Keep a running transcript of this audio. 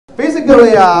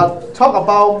basically talk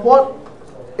about what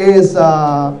is,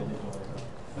 how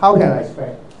can I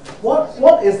explain?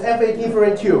 What is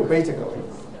FAT32 basically?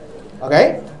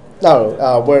 Okay?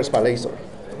 Now, where's my laser?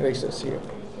 Laser's here.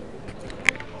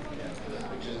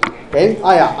 Okay?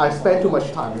 I spent too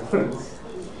much time.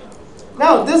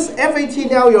 Now, this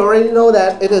FAT, now you already know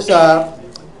that it is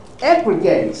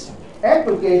aggregate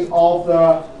of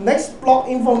the next block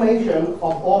information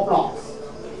of all blocks.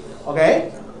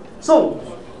 Okay? So,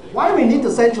 why we need to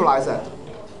centralize it?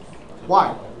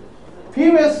 Why?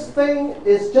 Previous thing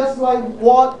is just like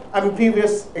what,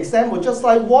 previous example, just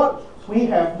like what we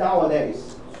have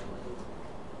nowadays.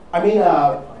 I mean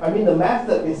the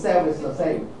method itself is the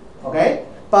same. Okay?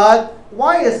 But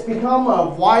why it's become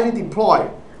widely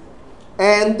deployed?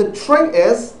 And the trick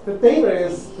is, the data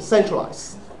is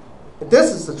centralized.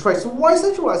 This is the trick. So why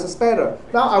centralized is better?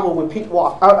 Now I will repeat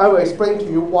what, I will explain to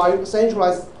you why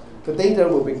centralized the data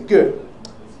will be good.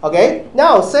 Okay?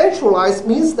 Now centralized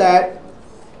means that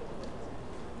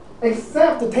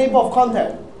except the table of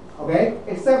content, okay?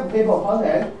 Except the table of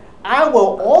content, I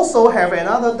will also have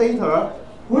another data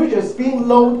which is being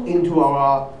loaded into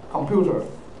our computer.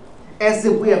 As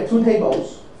if we have two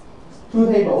tables.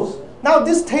 Now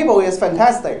this table is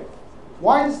fantastic.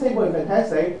 Why this table is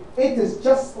fantastic? It is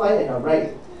just like an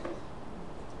array,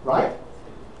 right?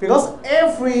 Because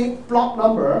every block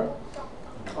number,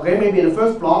 okay, maybe the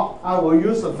first block, I will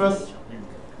use the first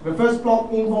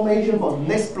block information for the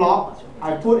next block.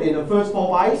 I put in the first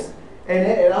 4 bytes, and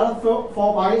then another 4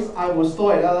 bytes, I will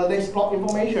store another next block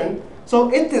information.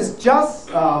 So it is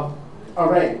just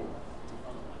array.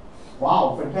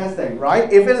 Wow, fantastic,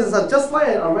 right? If it is just like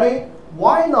an array,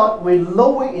 why not we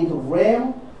load it into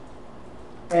RAM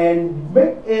and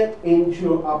make it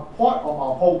into a part of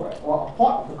our program or a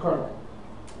part of the kernel,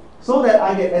 so that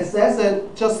I can access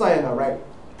it just like an array.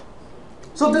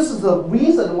 So this is the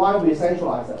reason why we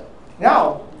centralize it.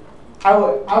 Now, I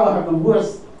will have the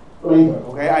words later.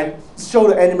 Okay, I show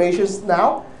the animations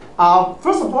now.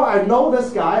 First of all, I load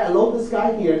this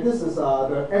guy here. This is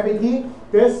the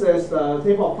FAT. This is the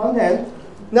table of content.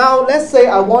 Now, let's say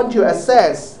I want to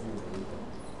access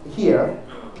here.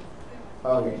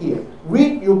 Okay, here.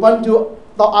 Read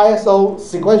ubuntu.iso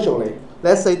sequentially.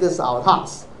 Let's say this is our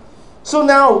task. So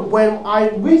now, when I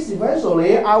read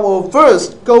sequentially, I will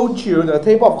first go to the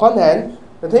table of content.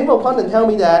 The table of content tell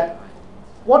me that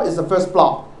what is the first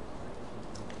block?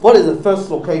 What is the first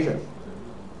location?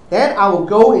 Then I will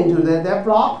go into that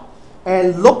block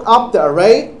and look up the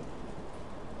array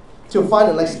to find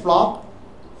the next block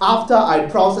after I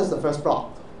process the first block.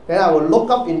 Then I will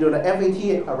look up into the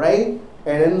FAT array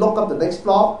and then look up the next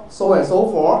block, so on and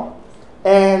so forth.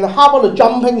 And how about the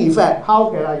jumping effect? How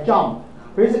can I jump?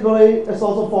 Basically, it's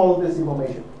also follow this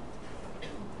information.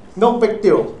 No big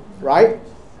deal, right?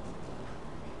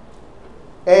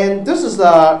 And this is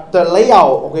the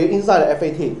layout, okay, inside the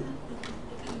FAT.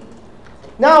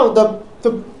 Now, the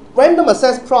random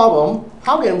access problem,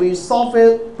 how can we solve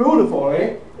it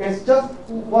beautifully? It's just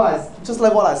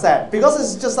like what I said, because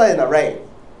it's just like an array.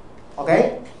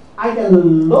 Okay, I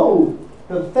can load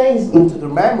the things into the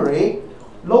memory,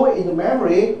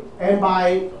 and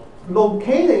by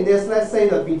locating this, let's say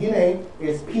the beginning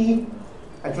is P,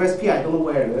 address P, I don't know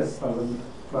where it is,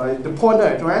 but the pointer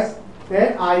address.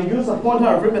 Then I use a pointer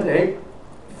arithmetic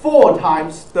 4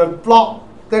 times the block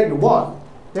that you want.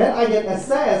 Then I can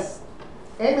access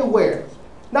anywhere.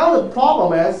 Now the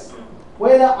problem is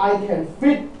whether I can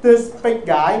fit this big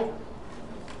guy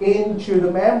into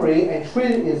the memory and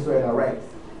treat it into an array.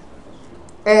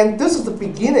 And this is the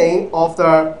beginning of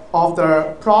the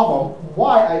problem.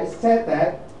 Why I said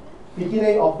that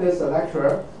beginning of this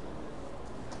lecture,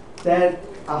 that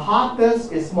a hard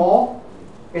disk is small,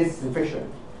 it's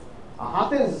efficient. A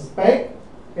hard disk is big,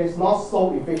 it's not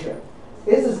so efficient.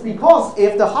 This is because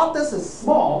if the hard disk is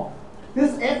small,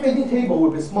 this FAT table will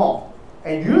be small,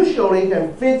 and usually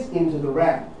can fit into the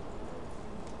RAM.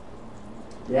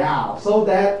 Yeah, so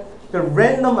that the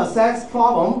random access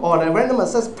problem or the random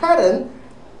access pattern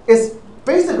is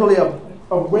basically a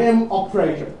RAM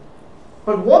operation.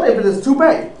 But what if it is too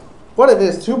big? What if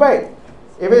it is too big?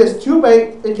 If it is too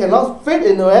big, it cannot fit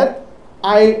into it.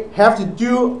 I have to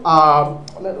do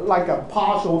like a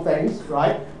partial things,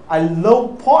 right? I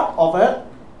load part of it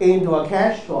into a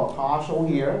cache, so a partial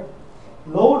here.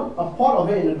 Load a part of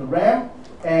it into the RAM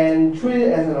and treat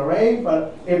it as an array.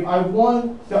 But if I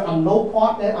want the unload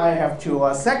part, then I have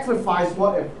to sacrifice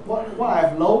what I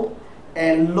have loaded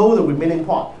and load the remaining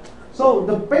part. So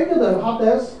the bigger the hard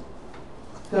disk,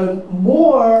 the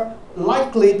more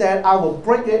likely that I will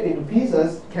break it into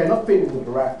pieces, cannot fit into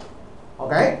the RAM.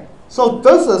 Okay? So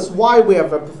this is why we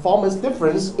have a performance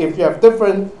difference if you have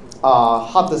different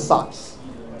hard disk size.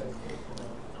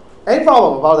 Any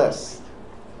problem about this?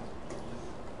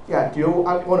 Yeah, do you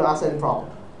want to ask any problem?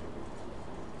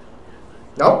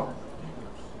 No?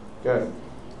 Good.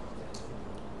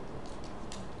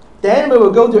 Then we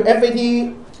will go to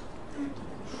FAT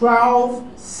 12,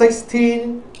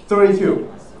 16,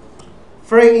 32.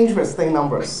 Very interesting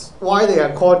numbers. Why they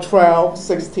are called 12,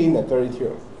 16, and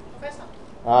 32?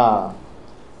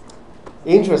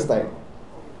 Interesting.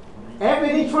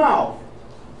 FAT 12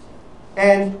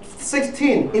 and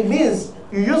 16, it means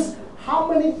you use how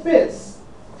many bits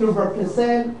to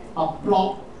represent a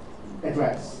block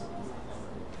address.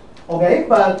 Okay,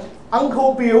 but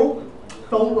Uncle Bill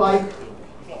don't like,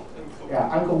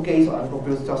 Uncle Gates or Uncle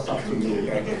Bill just up to you,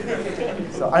 okay?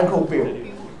 So Uncle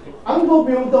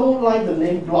Bill don't like the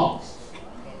name blocks.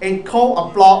 It called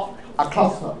a block a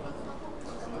cluster.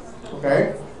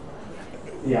 Okay?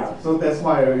 Yeah, so that's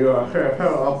why you're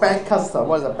a back cluster.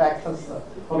 What is a back cluster?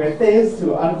 Okay, thanks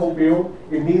to Uncle Bill,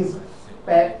 it means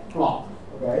back block.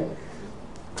 Okay?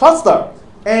 Cluster.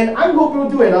 And Uncle Bill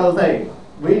do another thing.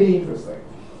 Really interesting.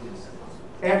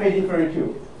 FAT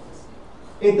 32.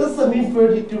 It doesn't mean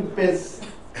 32 bits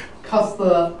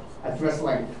cluster address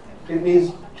length. It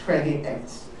means 28.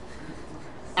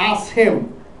 Ask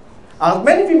him.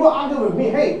 Many people argue with me,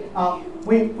 hey,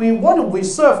 we want to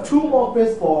reserve 2 more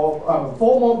bits for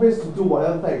 4 more bits to do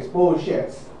whatever things.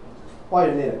 Bullshit. Why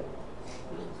you need it?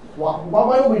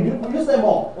 Why don't we use them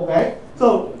all? Okay?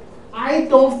 So I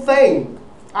don't think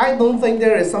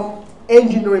there is some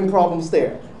engineering problems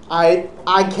there. I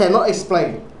cannot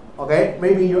explain. Okay?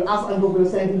 Maybe you ask Uncle Bill,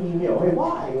 send him email. Hey,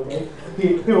 why? Okay?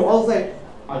 He will also say,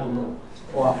 I don't know.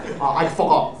 Or I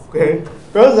forgot. Okay?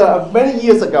 Because many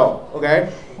years ago.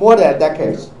 Okay? More than a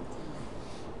decade.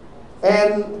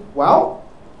 And well,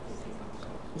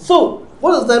 so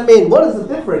what does that mean? What is the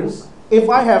difference if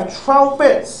I have 12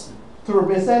 bits to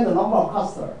represent the number of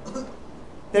clusters?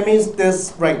 That means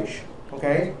this range.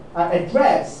 Okay?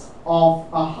 Address of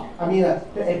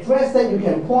the address that you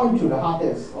can point to the hard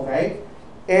disk. Okay?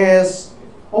 Is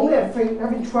only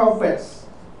having 12 bits.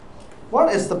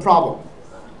 What is the problem?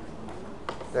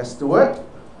 Let's do it.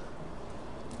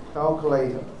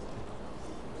 Calculator.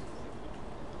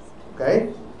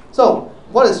 Okay? So,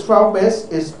 what is 12 bits?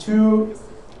 Is 2.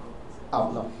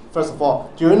 Oh, no. First of all,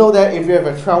 do you know that if you have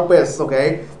a 12 bits,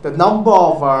 okay, the number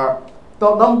of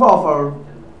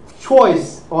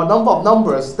choice or number of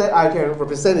numbers that I can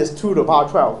represent is 2 to the power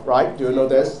 12, right? Do you know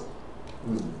this?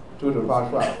 2 to the power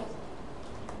 12.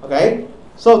 Okay,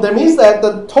 so that means that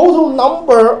the total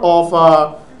number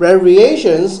of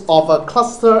variations of a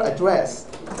cluster address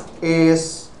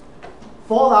is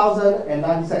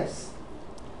 4,096.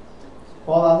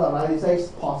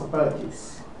 4,096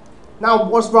 possibilities. Now,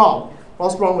 what's wrong?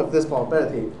 What's wrong with this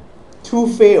probability? 2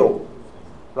 fail,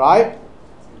 right?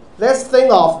 Let's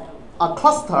think of a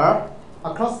cluster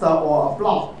or a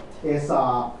block is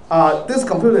this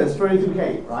computer is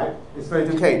 32K, right? It's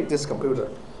 32K. This computer.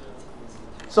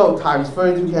 So times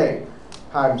 32K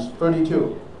times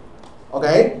 32.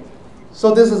 Okay?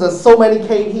 So this is so many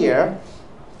K here.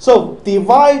 So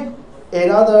divide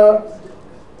another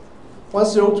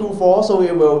 1024, so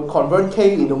we will convert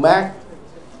K into meg.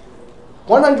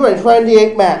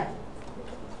 128 meg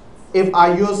if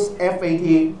I use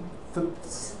FAT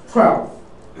 12.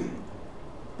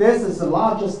 This is the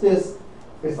largest disk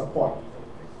is a point.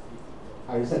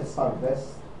 Are you satisfied with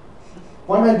this?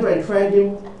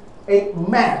 128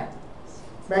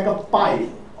 megabyte.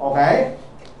 Okay?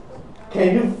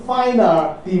 Can you find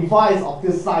a device of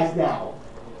this size now?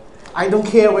 I don't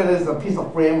care whether it's a piece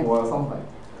of RAM or something.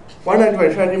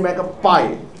 120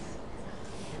 megabyte.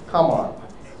 Come on.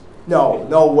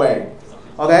 No way.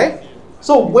 Okay?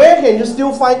 So where can you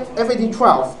still find FAT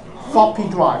 12? Floppy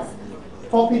drive.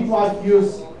 Floppy drive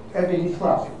use FAT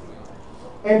 12.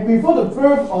 And before the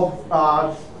birth of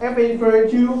FAT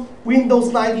 32,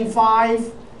 Windows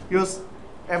 95 use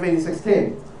FAT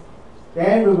 16.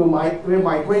 Then we will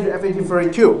migrate to FAT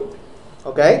 32.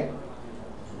 Okay?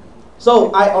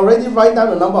 So I already write down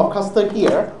the number of clusters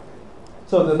here.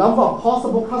 So the number of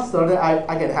possible clusters that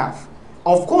I can have.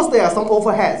 Of course, there are some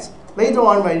overheads. Later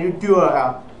on, when you do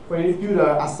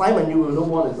the assignment, you will know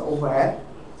what is the overhead.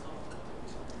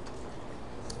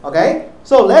 Okay?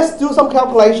 So let's do some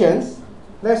calculations.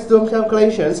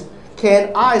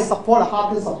 Can I support a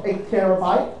hard disk of 8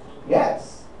 terabyte?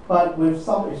 Yes, but with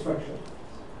some restriction.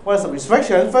 What is the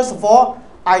restriction? First of all,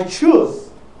 I choose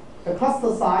the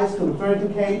cluster size to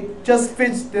 32K just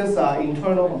fits this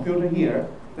internal computer here.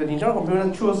 The internal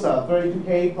computer chooses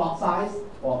 32K block size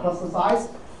or cluster size.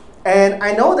 And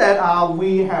I know that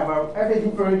we have a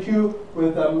FAT 32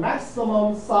 with the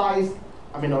maximum size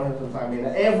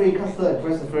every customer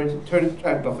address is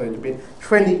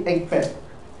 28-bit.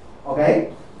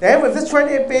 Okay? Then with this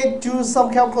 28-bit, do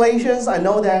some calculations. I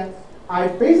know that I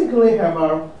basically have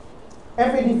a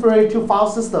FAT32 file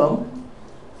system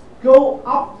go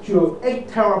up to 8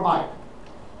 terabyte.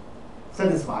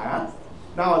 Satisfy, huh?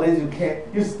 Nowadays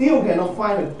you still cannot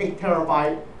find an 8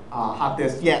 terabyte hard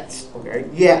disk yet. Okay,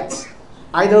 yet.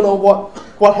 I don't know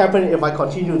what happened if I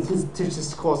continue to teach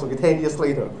this course. Okay, 10 years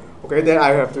later. Okay, then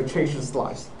I have to change the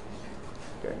slides.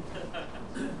 Okay.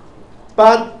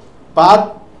 But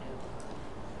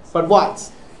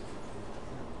what?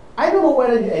 I don't know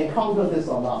whether you encounter this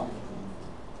or not.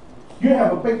 You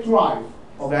have a big drive,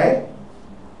 okay?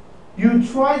 You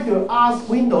try to ask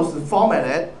Windows to format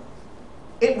it.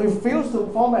 It refuses to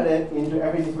format it into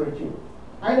FAT32.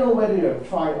 I don't know whether you have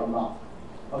tried or not,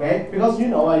 okay? Because you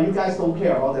guys don't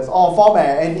care about this. Oh,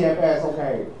 format, NTFS,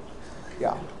 okay.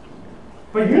 Yeah.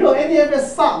 But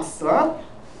NTFS sucks, huh?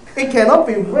 It cannot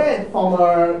be read from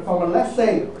let's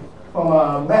say, from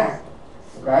a Mac,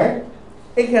 okay?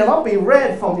 It cannot be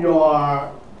read from your,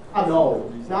 I don't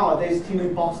know, nowadays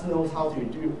TV box knows how to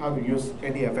use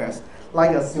NTFS,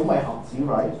 like a Xiaomi Haoji,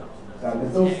 right?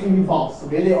 There's those TV box,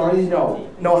 okay? They already know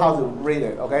how to read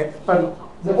it, okay? But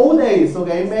the old days,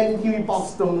 okay, many TV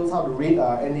box don't know how to read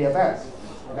NTFS,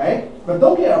 okay? But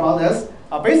don't care about this.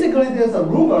 Basically, there's a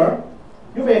rumor.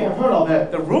 You may have heard of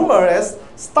it. The rumor is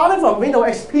starting from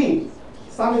Windows XP.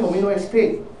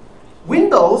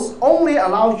 Windows only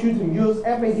allows you to use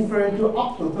FAT32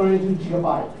 up to 32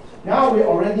 GB. Now we're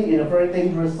already in a very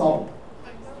dangerous zone.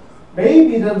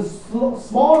 Maybe the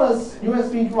smallest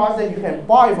USB drive that you can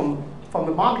buy from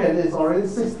the market is already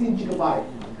 16 GB.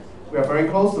 We are very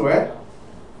close to it.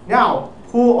 Now,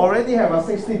 who already have a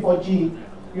 64G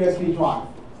USB drive?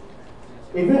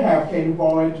 If you have, can you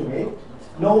borrow it to me?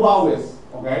 No vowels,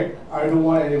 okay? I don't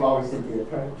want any vowels to be,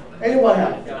 okay? Anyone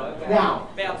have? Now,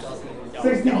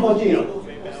 64G.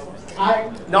 I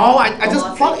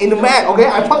just plug in the Mac, okay?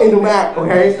 I plug in the Mac,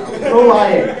 okay? No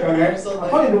lying, okay? I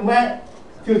plug in the Mac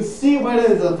to see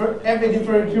whether it's a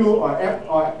FAT32 or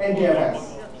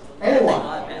NTFS. Anyone?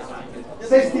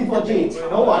 64G.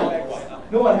 No one?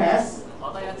 No one has?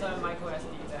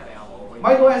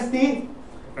 Micro SD?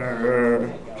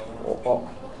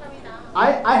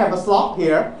 I have a slot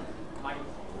here.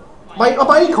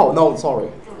 Michael, no, sorry.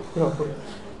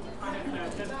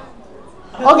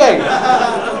 Okay.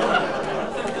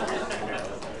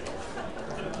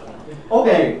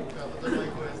 Okay.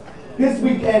 This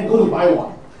weekend, go to buy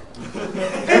one.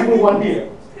 Everyone here,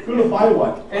 go to buy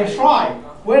one and try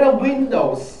whether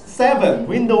Windows 7,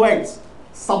 Windows 8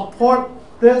 support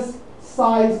this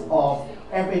size of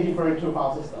FAT32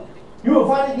 file system. You will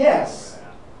find it yes.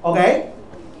 Okay.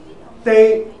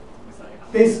 They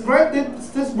spread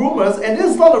these rumors, and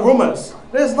this is not a rumors.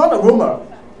 This is not a rumor.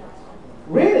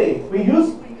 Really,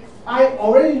 I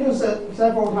already used it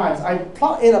several times. I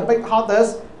plug in a big hard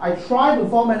disk. I try to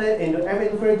format it into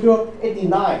FAT32. It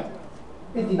denied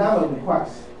my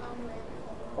request.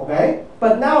 Okay,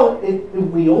 but now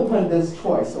we open this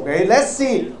choice. Okay, let's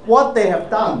see what they have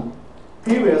done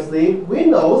previously.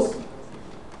 Windows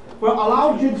will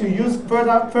allow you to use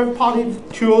third-party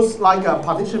tools like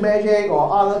Partition Magic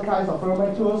or other kinds of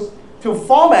firmware tools to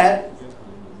format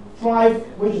drive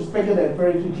which is bigger than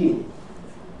 32G.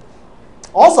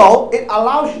 Also, it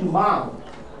allows you to mount,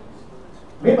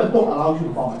 maybe don't allow you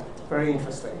to format. Very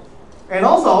interesting. And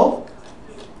also,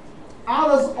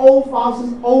 others old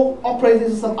operating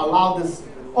system allow this.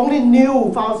 Only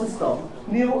new file system,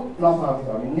 new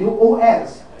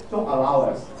OS don't allow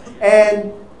us.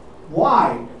 And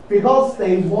why? Because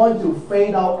they want to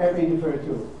fade out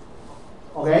FAT32.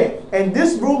 Okay? And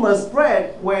this rumor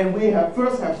spread when we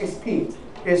first have XP.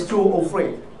 It's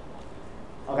 203.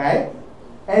 Okay?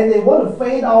 And they want to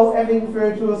fade out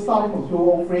FAT32 starting from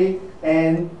 203,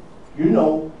 and you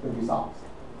know the results.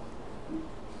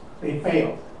 They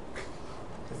failed.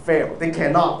 They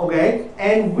cannot, okay?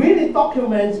 And really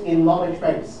document in knowledge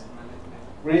base.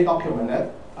 Really document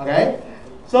it, okay?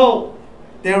 So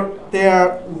their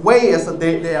way is that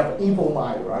they have an evil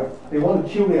mind, right? They want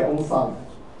to kill their own son.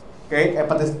 Okay?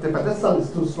 But this son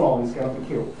is too strong, it cannot be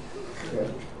killed. Okay?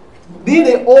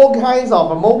 Needed all kinds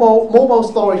of mobile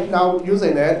storage now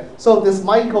using it. So this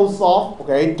Microsoft,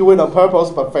 okay, do it on purpose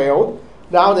but failed.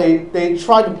 Now they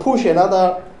try to push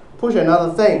another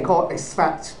thing called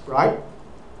expect, right?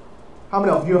 How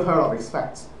many of you heard of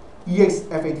expect?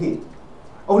 EXFAT.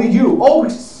 Only you. Oh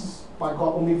my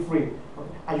God, only 3.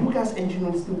 Are you guys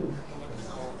engineering students?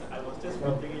 I was just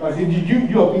wondering.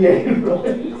 You're BA,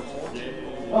 right?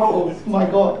 Oh my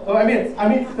God. I mean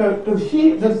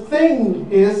the thing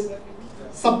is,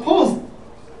 suppose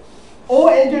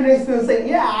engineering student say,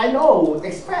 yeah, I know,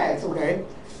 expect, okay?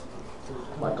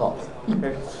 Oh my God.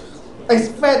 Okay.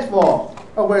 Expect for,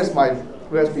 oh, where's my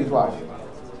USB drive?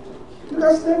 You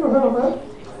guys never heard of that?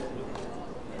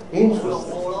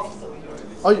 Interesting.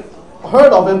 Oh, you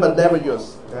heard of it but never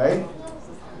used, okay?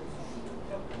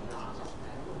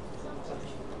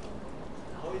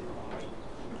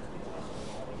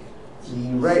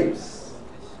 Erase.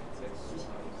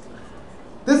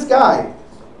 This guy,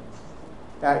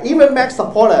 even Mac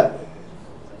supported.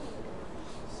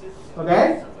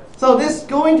 Okay? So this is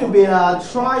going to be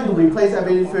trying to replace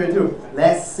FAT32.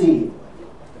 Let's see.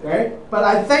 Okay? But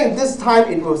I think this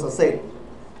time it will succeed.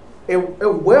 It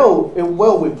will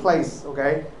replace,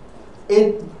 okay?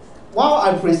 While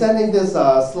I'm presenting this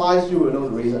slides, you will know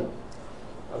the reason.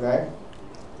 Okay?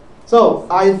 So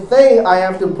I think I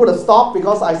have to put a stop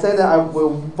because I said that I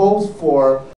will vote for